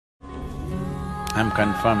I'm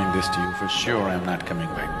confirming this to you, for sure I'm not coming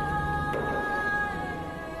back.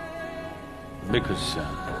 Because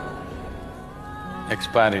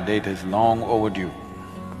expiry date is long overdue,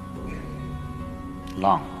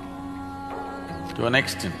 long. To an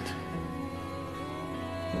extent,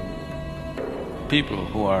 people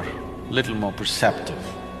who are little more perceptive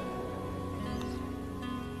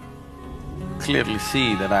clearly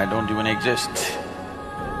see that I don't even exist.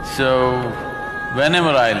 So, whenever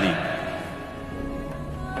I leave,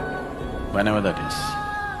 whenever that is,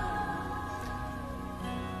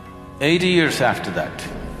 80 years after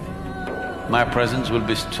that, my presence will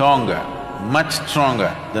be stronger, much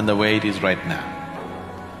stronger than the way it is right now.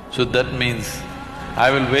 So that means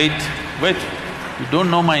I will wait, you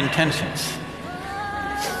don't know my intentions.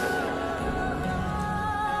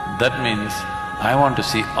 That means I want to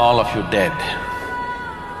see all of you dead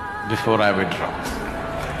before I withdraw.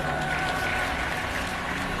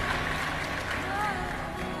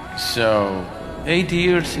 So, 80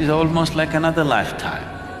 years is almost like another lifetime.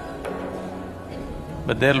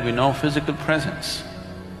 But there'll be no physical presence.